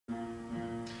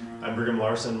I'm Brigham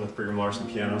Larson with Brigham Larson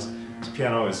Pianos. This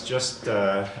piano is just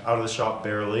out of the shop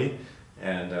barely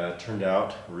and turned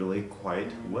out really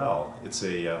quite well. It's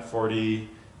a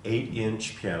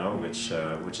 48-inch piano, which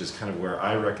is kind of where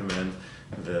I recommend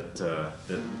that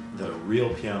that a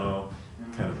real piano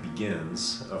kind of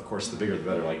begins. Of course, the bigger the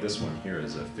better. Like this one here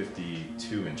is a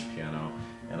 52-inch piano,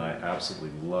 and I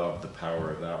absolutely love the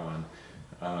power of that one.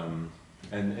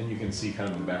 And you can see kind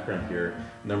of in the background here,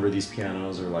 a number of these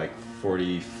pianos are like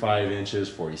 45 inches,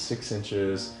 46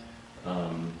 inches,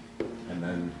 and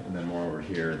then more over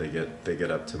here they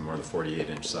get up to more the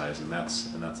 48-inch size, and that's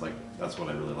what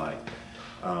I really like.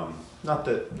 Not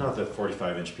that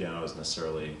 45-inch piano is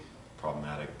necessarily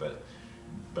problematic,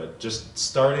 but just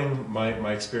starting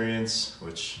my experience,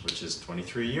 which is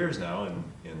 23 years now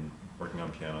in working on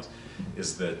pianos,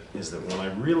 is that when I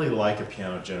really like a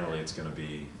piano, generally it's going to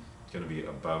be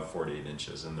above 48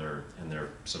 inches, and there are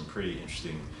some pretty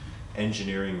interesting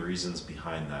engineering reasons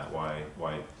behind that,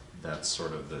 why that's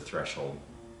sort of the threshold.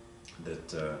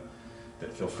 That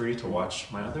feel free to watch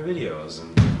my other videos,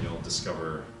 and you'll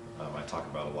discover I talk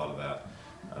about a lot of that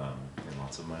in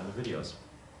lots of my other videos.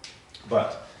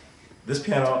 But this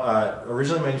piano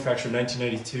originally manufactured in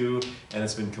 1992, and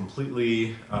it's been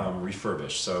completely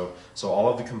refurbished. So all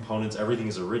of the components, everything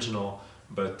is original,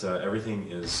 but everything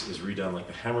is redone. Like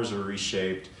the hammers are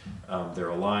reshaped, they're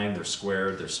aligned, they're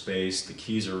squared, they're spaced, the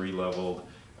keys are re-leveled,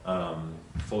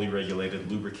 fully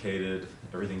regulated, lubricated,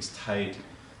 everything's tight.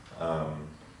 Of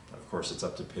course, it's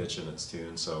up to pitch and it's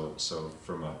tuned, so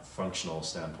from a functional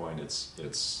standpoint,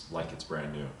 it's like it's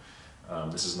brand new.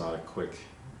 This is not a quick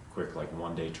like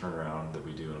one-day turnaround that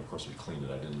we do, and of course we clean it.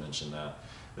 I didn't mention that.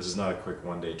 This is not a quick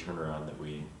one-day turnaround that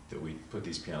we put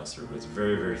these pianos through, but it's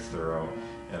very, very thorough,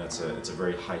 and it's a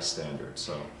very high standard.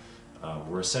 So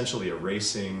we're essentially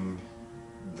erasing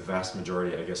the vast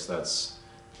majority. I guess that's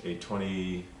a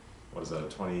 25,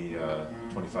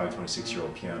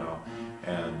 26-year-old piano,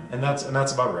 and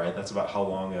that's about right. That's about how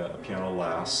long a piano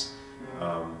lasts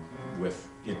with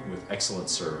excellent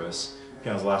service.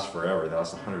 Pianos last forever, they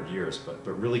last 100 years, but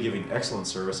really giving excellent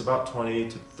service, about 20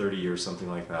 to 30 years, something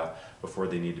like that, before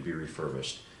they need to be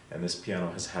refurbished. And this piano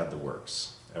has had the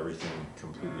works, everything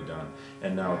completely done,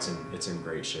 and now it's in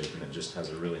great shape, and it just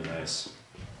has a really nice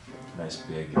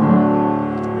big, rich tone.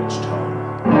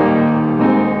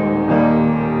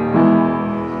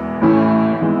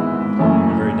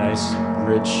 A very nice,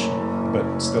 rich,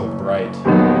 but still bright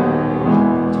tone.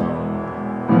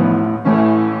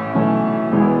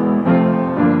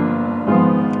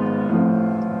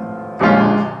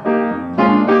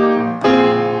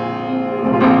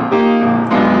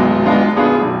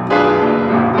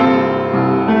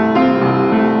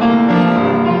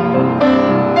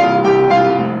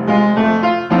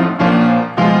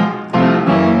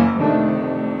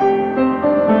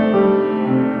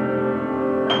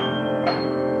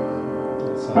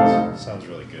 Sounds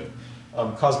really good.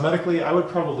 Cosmetically, I would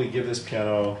probably give this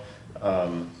piano, I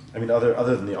mean,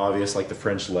 other than the obvious, like the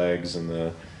French legs and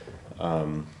the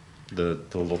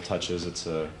little touches, it's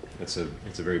a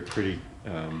very pretty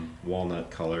walnut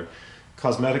color.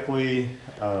 Cosmetically,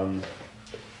 I'd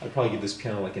probably give this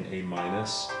piano like an A-.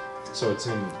 So it's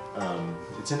in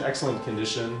excellent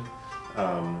condition,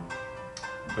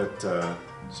 but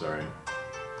sorry,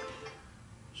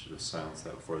 should have silenced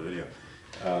that before the video.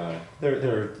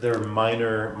 There are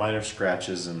minor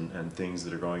scratches and things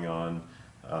that are going on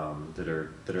that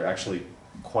are actually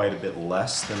quite a bit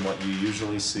less than what you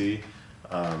usually see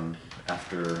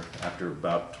after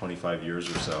about 25 years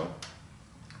or so.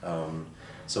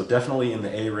 So definitely in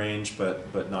the A range,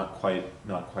 but not quite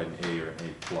an A or an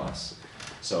A+.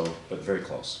 So, but very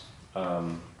close.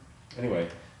 Anyway,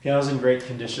 piano's in great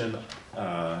condition,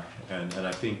 and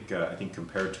I think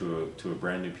compared to a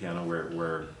brand new piano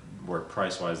where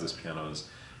price-wise this piano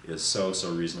is so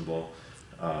reasonable,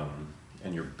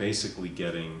 and you're basically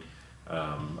getting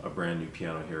a brand new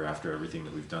piano here after everything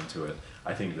that we've done to it.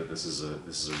 I think that this is a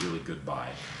really good buy.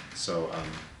 So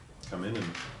come in and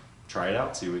try it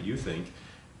out, see what you think.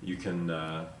 You can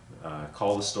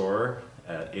call the store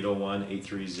at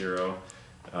 801-830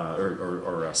 or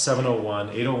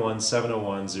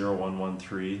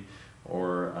 701-801-701-0113,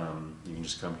 or you can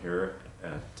just come here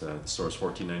at the store's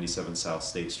 1497 South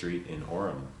State Street in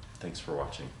Orem. Thanks for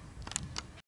watching.